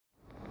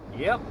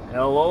Yep,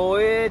 hello,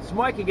 it's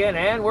Mike again,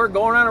 and we're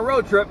going on a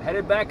road trip,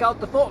 headed back out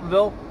to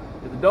Fultonville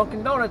to the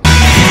Dunkin' Donuts.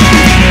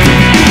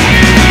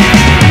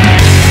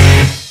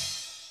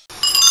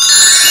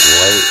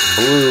 Light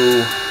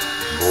blue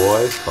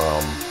boy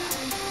from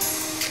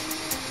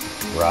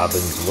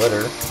Robin's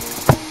litter.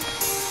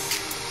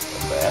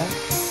 Come back.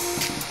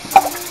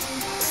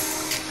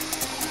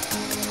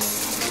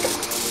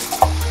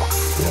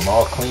 Get them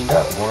all cleaned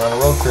up. We're going on a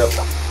road trip.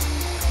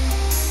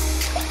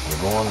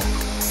 We're going to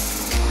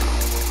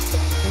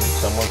meet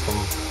someone from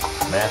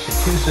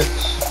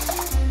Massachusetts.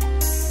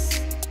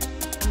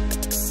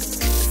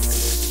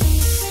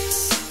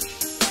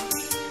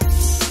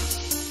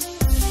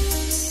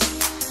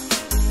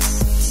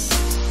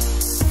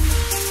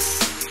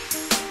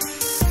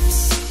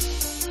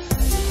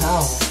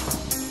 How?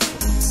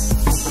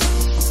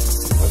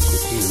 Look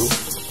at you.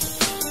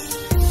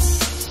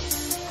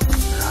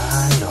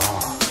 Right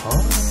off,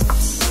 huh?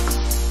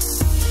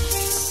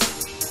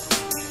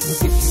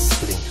 Look at you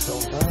sitting so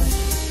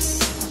nice.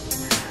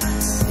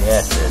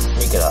 Yes, it.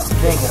 Take it off.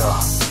 Take it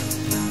off.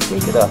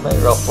 Take it off.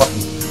 You're all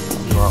fluffy.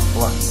 You're all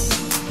fluffy.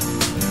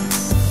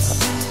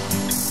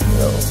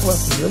 You're all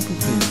fluffy. Look at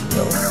you.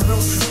 You're all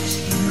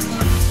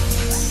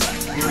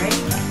You ready?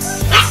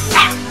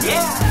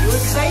 Yeah, you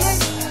excited?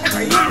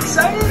 Are you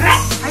excited?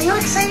 Are you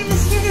excited to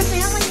see your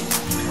family?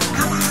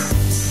 Come on.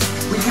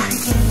 We gotta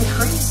get in the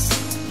crate.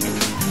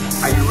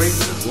 Are you ready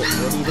to Get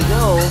ready to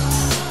go.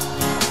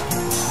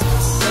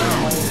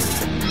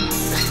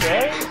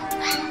 Okay.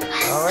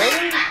 All right.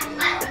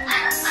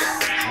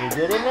 You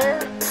good in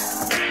there?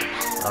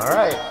 All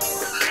right.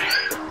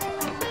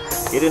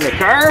 Get in the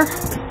car.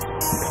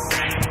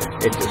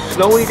 It's a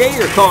snowy day.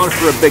 They're calling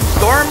for a big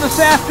storm this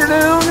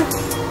afternoon.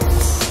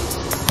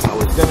 I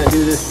was going to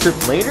do this trip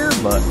later,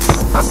 but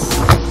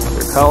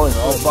they're calling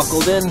all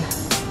buckled in.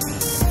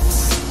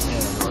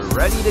 And we're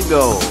ready to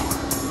go.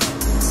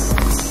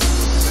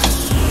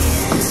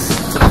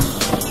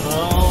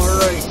 All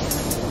right.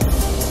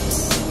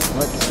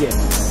 Let's get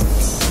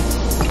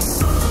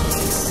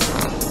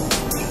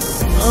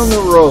on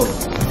the road.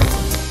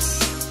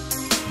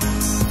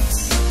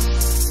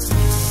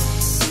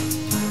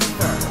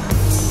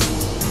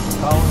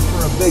 Calling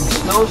for a big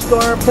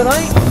snowstorm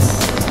tonight.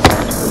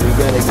 So we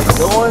gotta get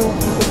going,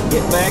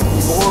 get back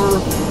before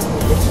it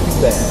gets too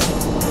bad.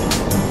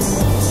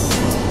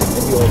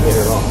 Maybe we'll get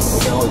it off. We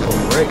can always hold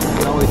it, right? We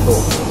can always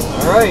hold it.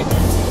 Alright.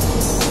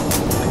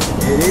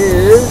 It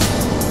is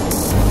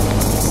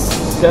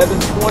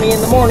 7:20 in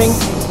the morning.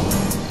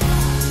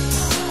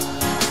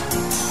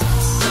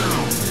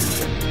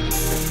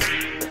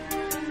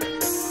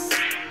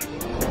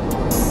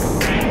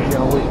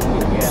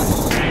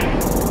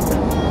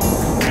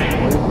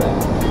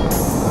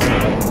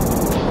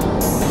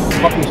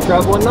 Puppy's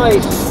traveling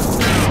nice.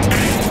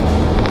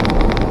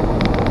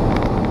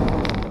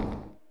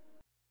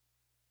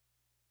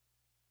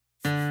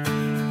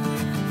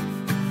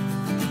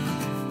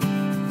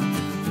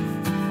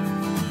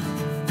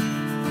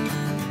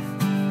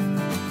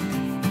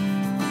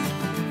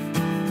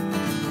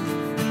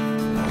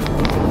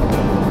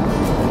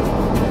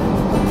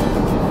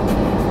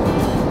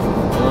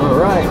 All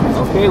right.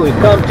 Okay, we've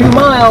come 2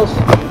 miles.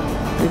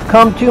 We've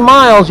come 2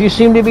 miles. You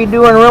seem to be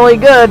doing really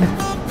good.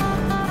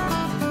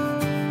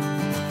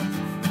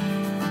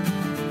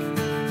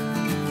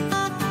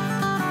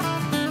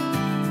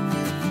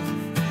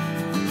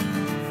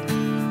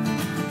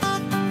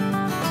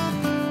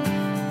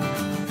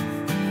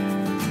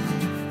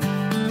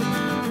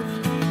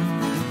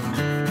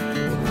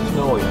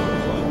 Snowy,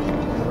 looks like.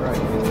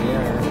 Alright, here we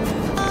are.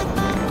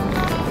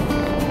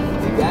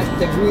 We got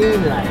the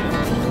green light.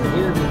 We're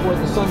here before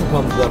the sun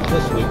comes up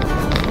this week.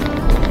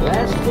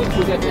 Last week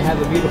we got to have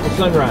a beautiful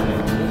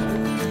sunrise.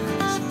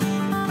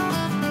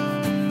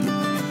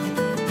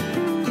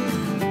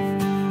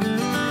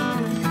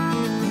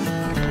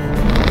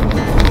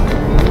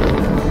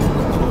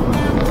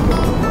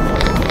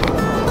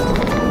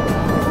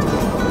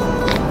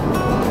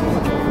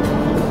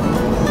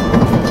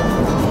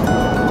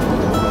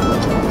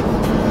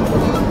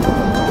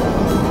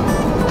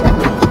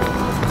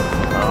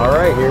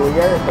 Here we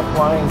are at the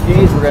Flying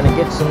J's. We're going to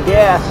get some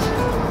gas.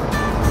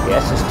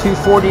 Gas is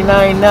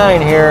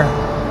 $2.49.9 here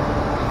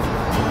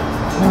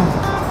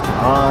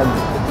on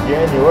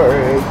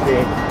January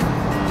 18th.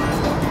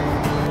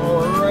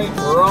 Alright,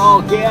 we're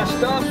all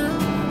gassed up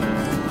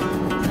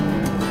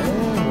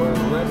and we're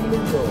ready to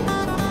go.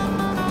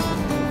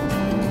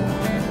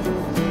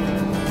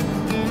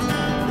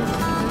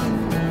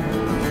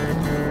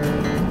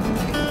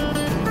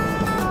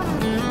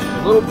 A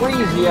little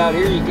breezy out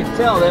here. You can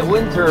tell that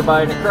wind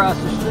turbine across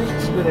the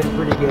street spinning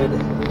pretty good.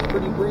 It's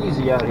pretty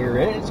breezy out here,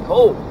 and it's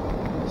cold.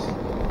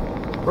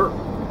 Burp.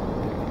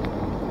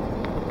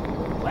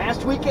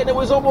 Last weekend it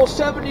was almost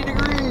 70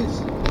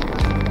 degrees.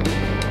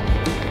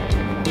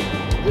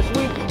 This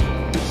week,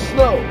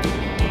 snow.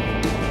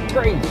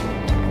 Crazy.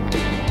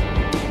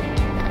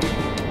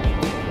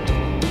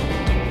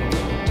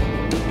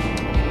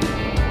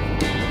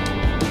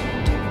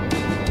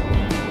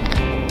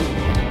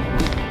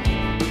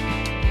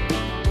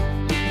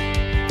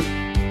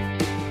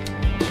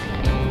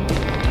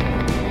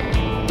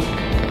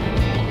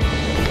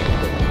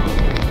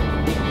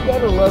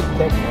 Gotta love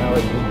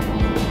technology.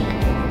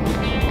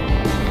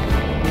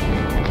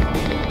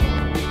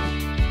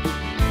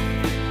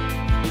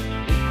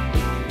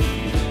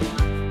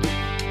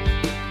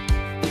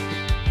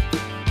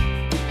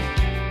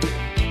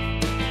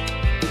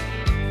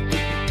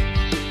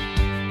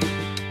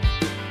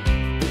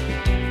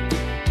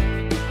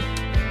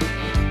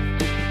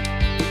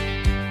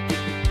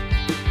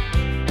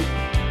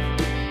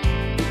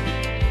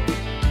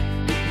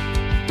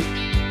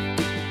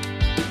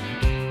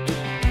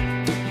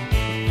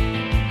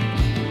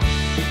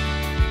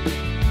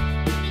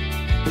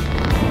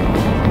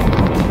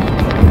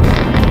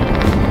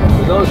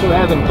 Those who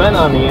haven't been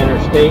on the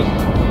interstate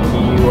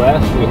in the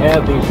U.S., we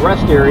have these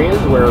rest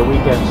areas where we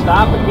can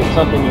stop and get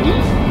something to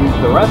eat, use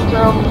the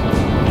restroom,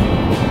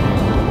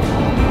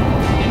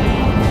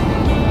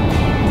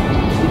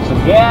 get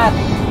some gas,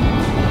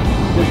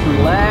 just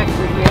relax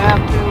if you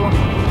have to.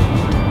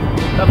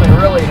 Come in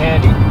really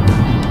handy.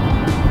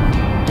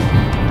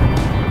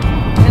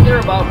 And they're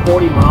about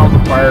 40 miles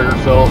apart or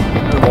so,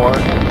 or more.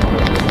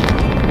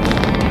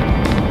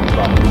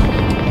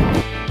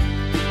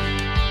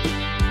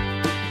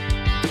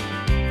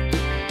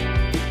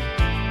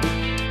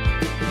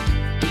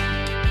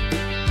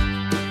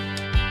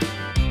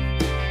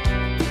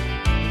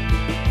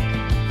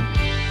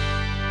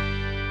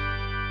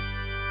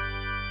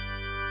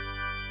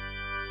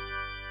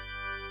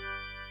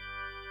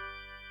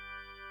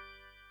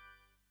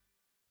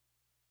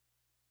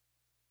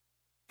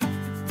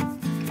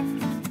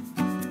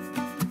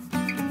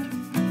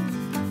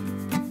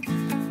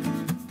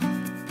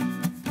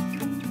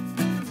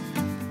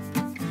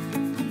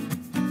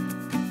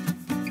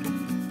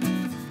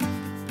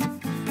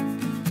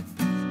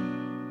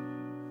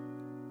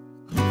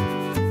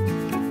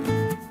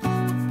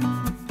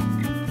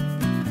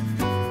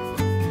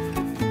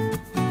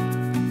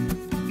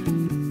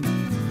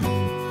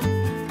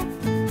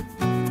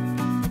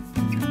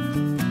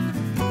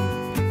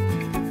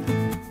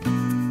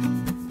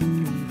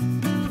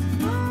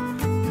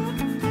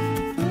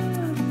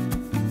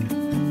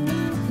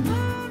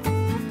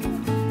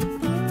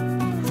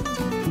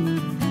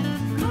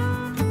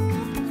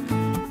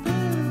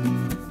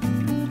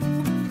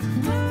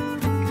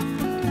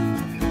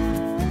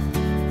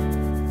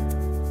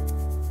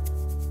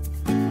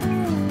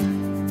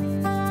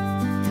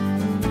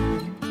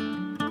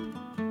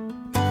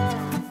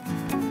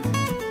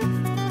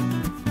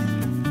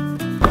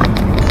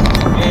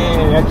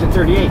 Exit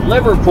 38,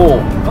 Liverpool.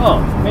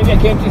 Oh, maybe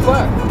I came too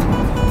far.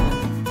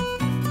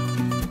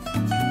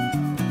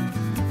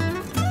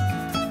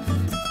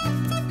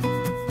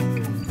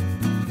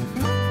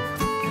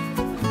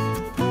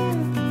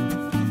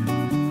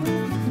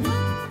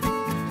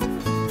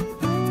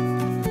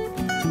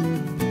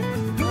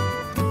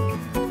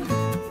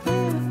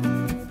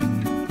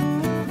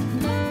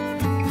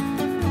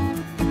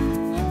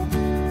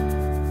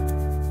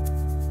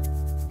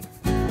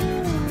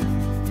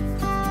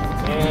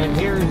 And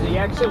here's the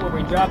exit where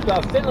we dropped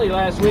off Finley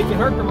last week in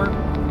Herkimer.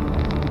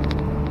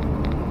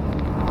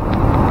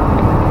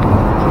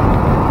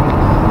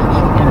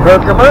 In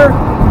Herkimer,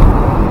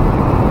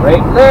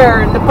 right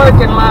there in the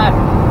parking lot.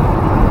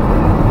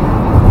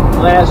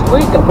 Last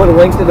week, I'll put a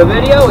link to the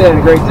video. We had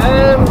a great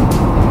time.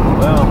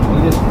 Well,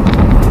 we just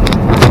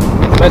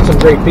met some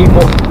great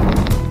people.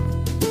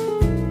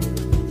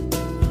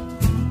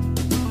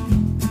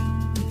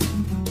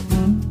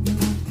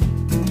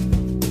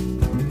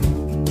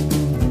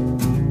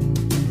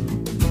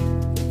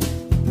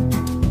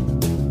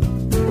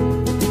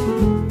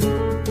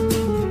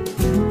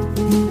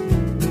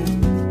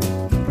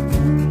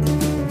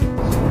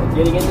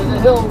 Getting into the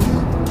hills.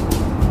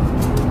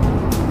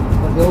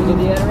 The hills of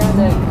the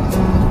Adirondacks.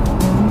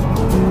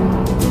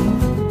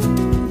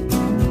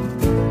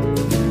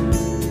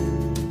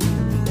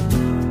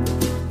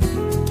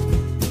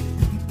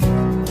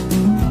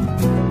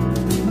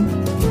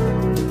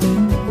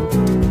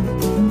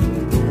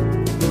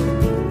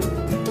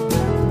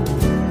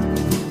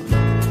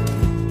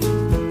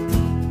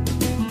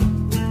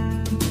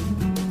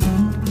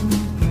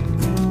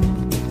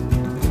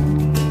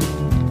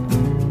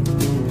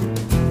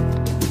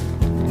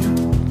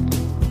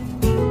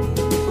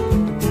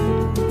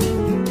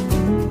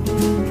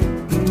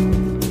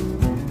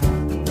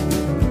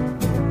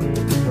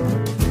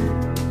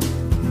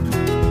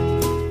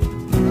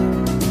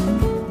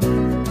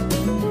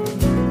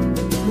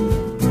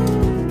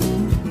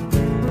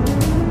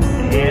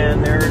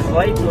 And there's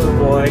Light Blue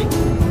Boy,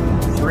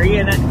 3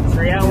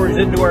 hours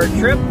into our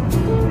trip,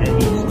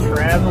 and he's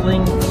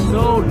traveling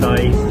so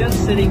nice,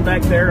 just sitting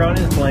back there on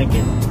his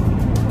blanket.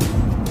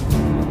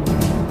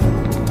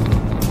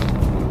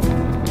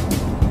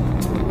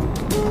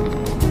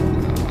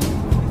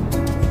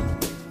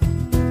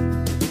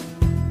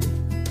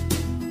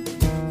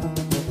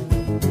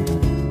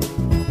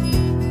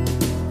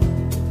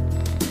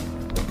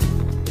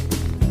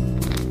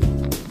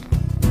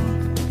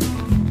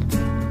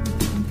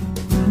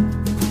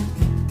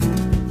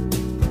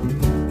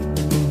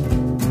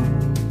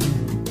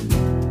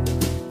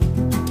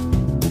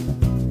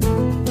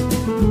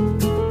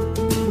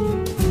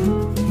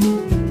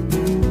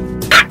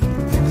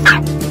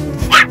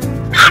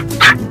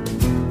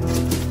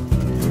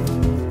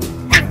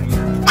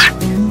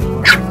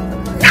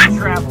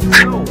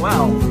 so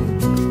well.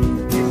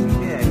 Yes, he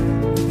did.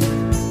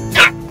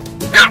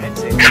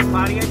 That's it.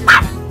 Potty at your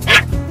back.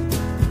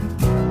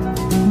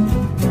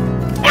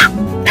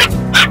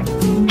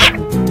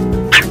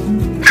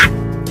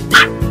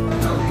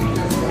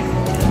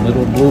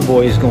 Little blue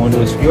boy is going to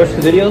his. You watch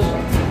the videos?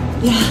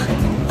 Yeah.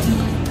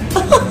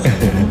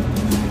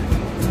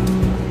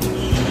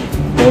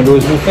 Going to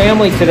his new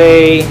family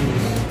today.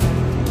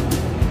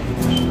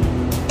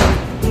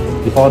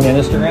 You follow me on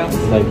Instagram?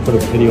 I put a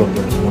video up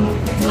there this morning.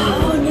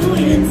 Oh no, I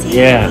didn't see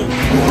Yeah. that.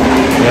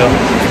 Yep.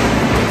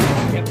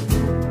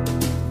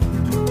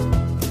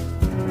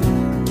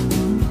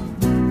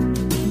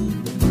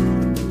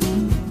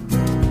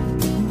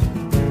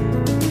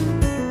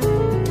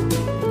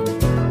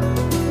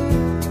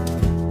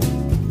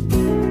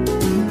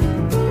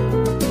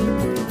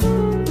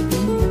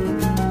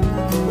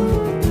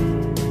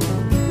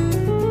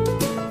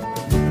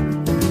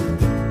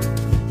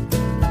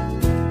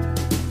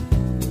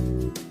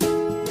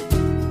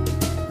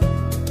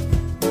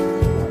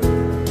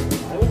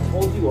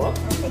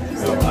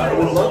 I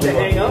would love to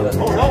hang up.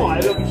 Oh no,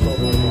 I don't so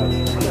very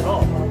much. Not at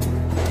all.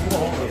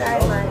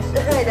 Very much.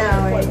 I know,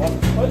 right?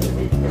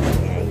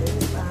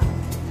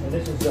 And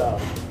this is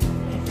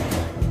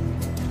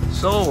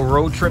so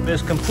road trip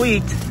is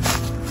complete.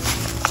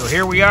 So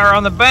here we are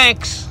on the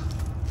banks.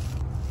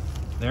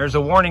 There's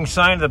a warning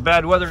sign of the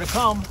bad weather to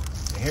come.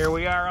 Here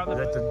we are on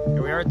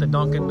here we are at the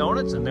Dunkin'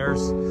 Donuts, and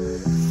there's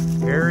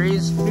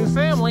Harry's new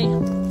family.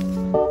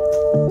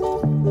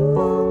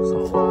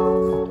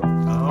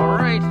 All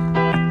right.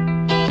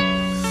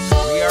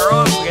 We are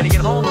off. We got to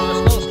get home. There's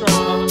a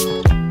snowstorm coming.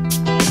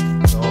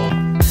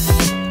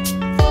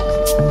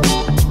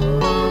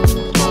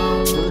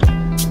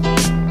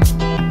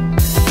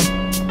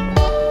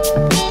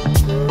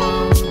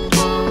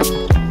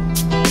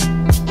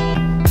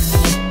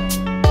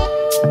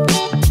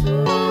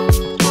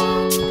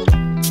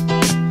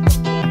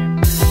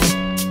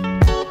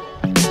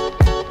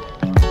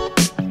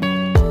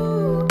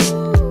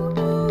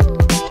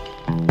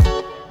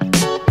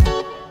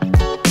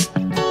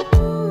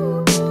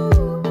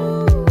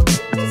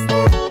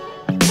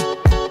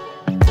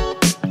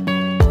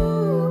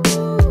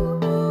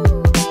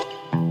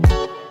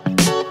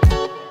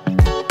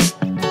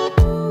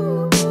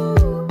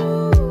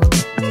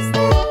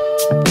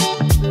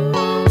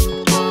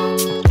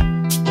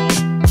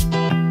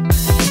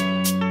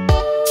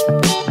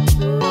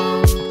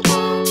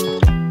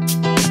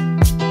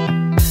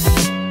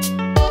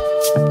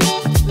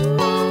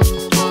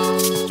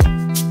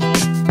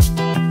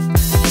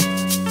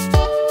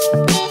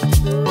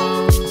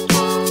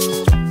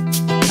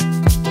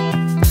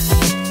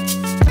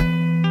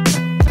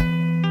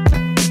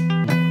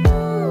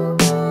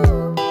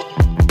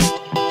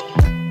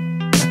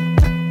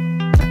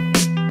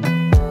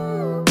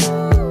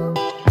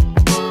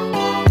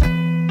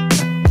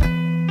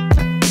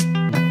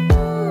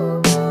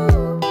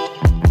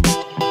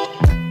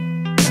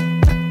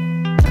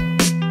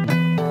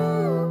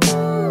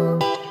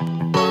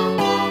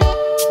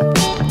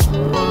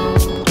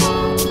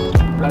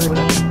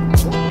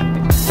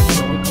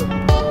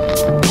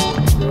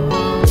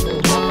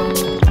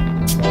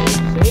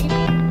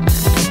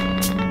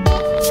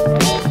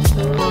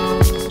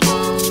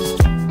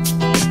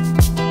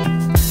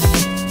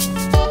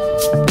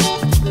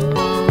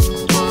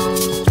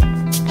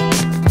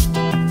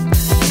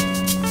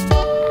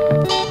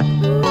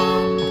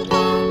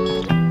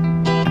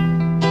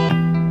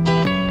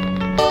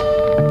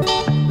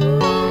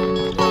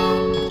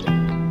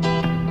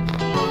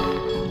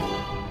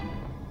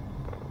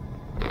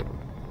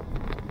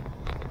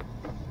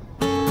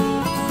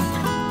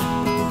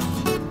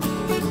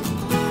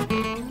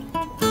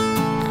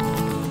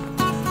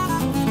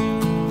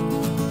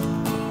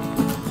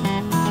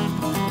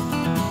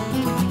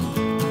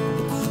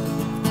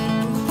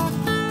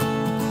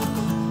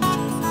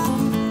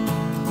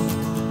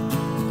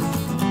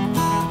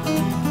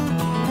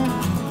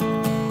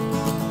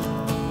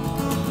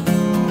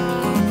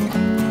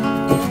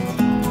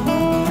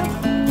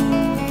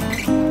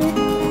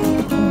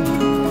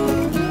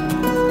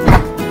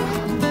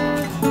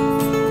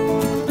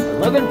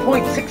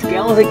 .6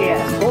 gallons of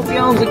gas, 12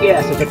 gallons of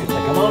gas. If I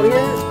come out here.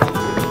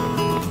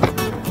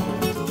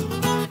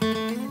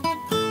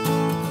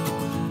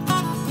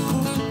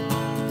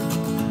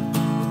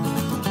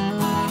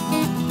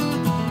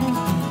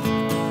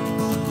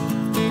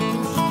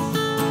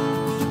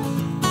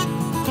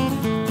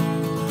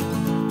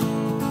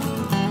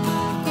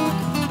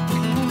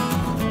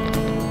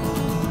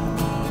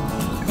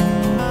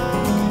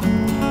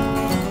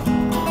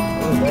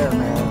 There,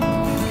 man.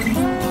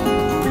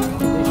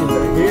 Conditions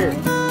are here.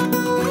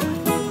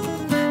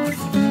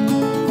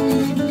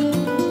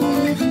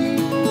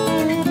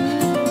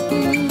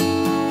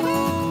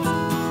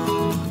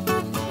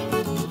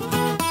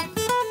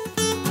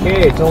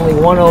 Okay, it's only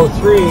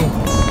 1:03,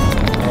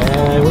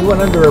 and we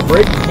went under a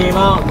bridge and came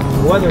out,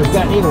 and the weather's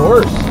gotten even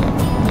worse.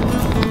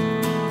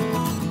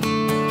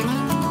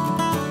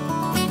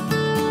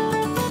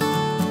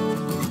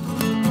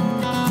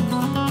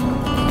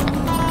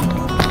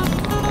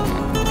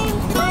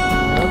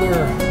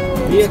 our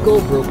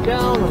vehicle broke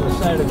down on the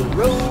side of the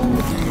road.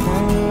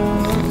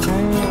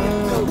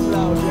 No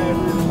plow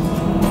driver.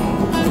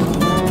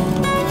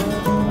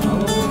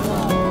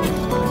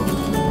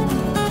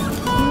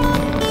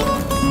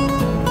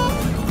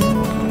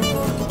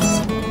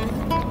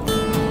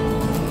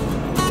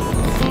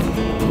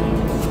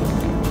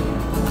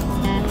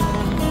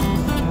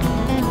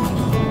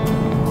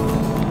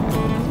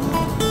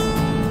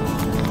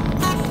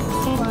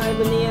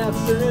 In the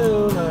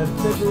afternoon on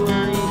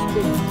February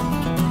 18th,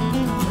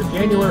 or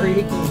January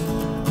 18th.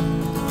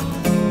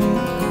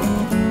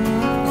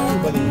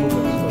 Everybody's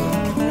moving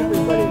slow.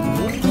 Everybody's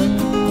moving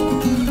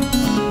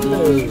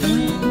slow.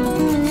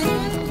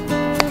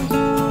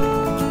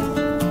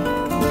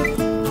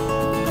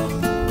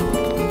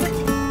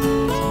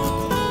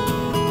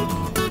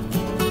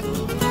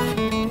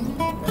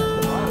 That's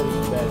a lot of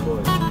these bad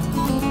boys.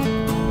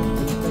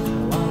 It's taking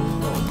a lot of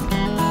snow.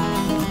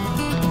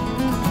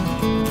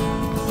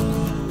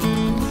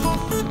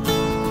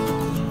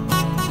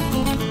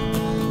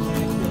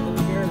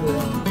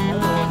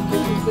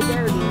 The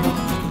guardrail.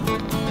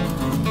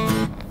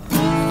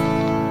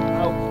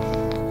 Ouch.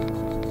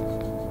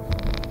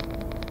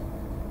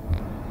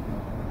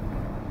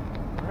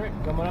 Alright,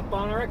 coming up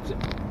on our exit.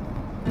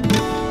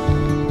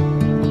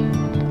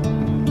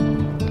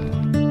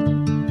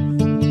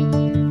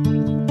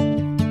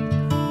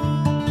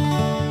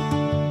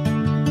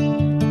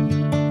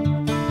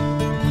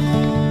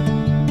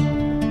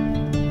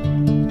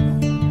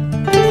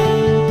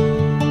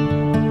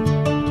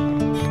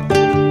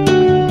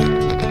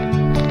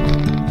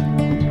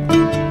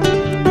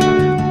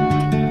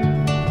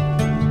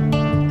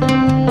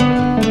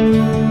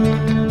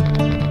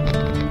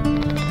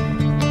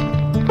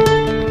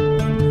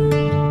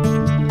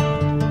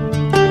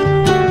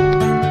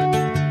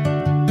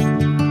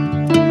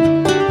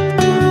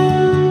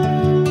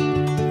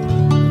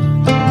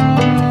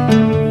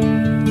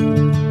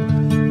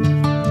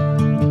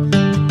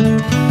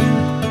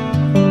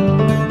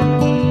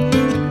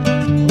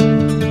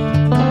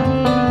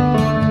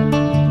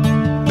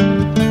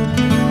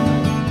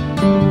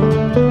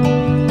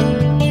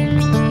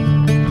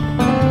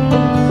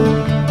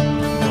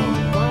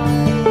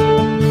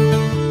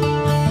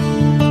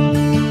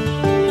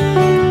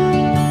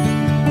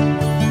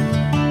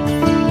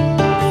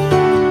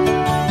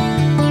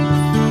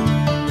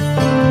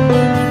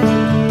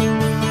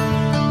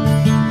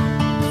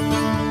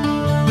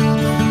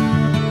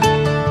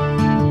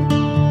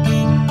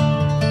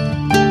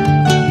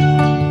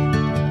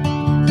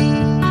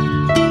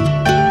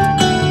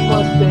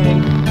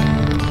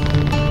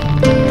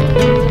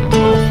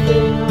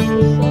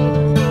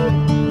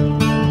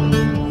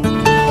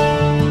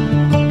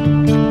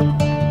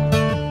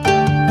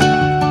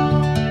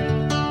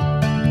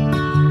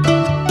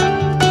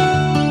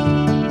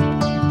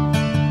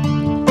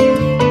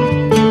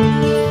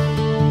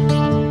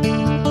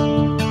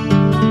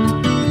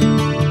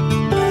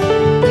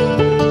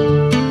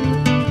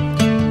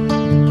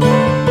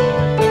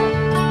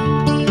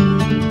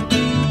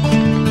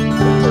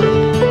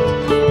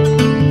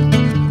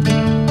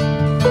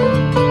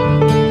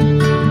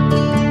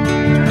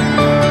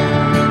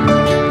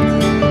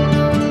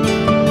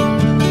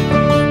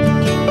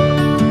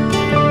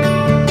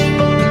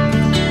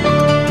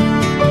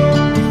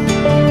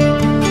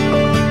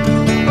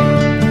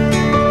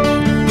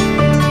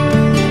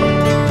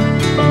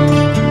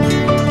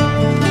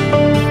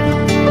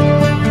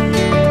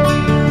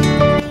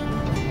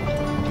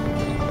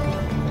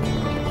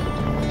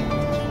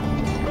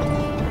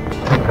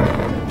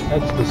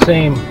 That's the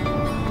same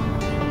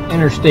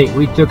interstate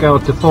we took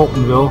out to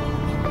Fultonville.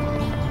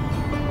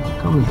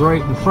 Comes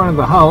right in front of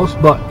the house,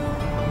 but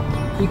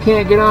you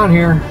can't get on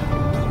here.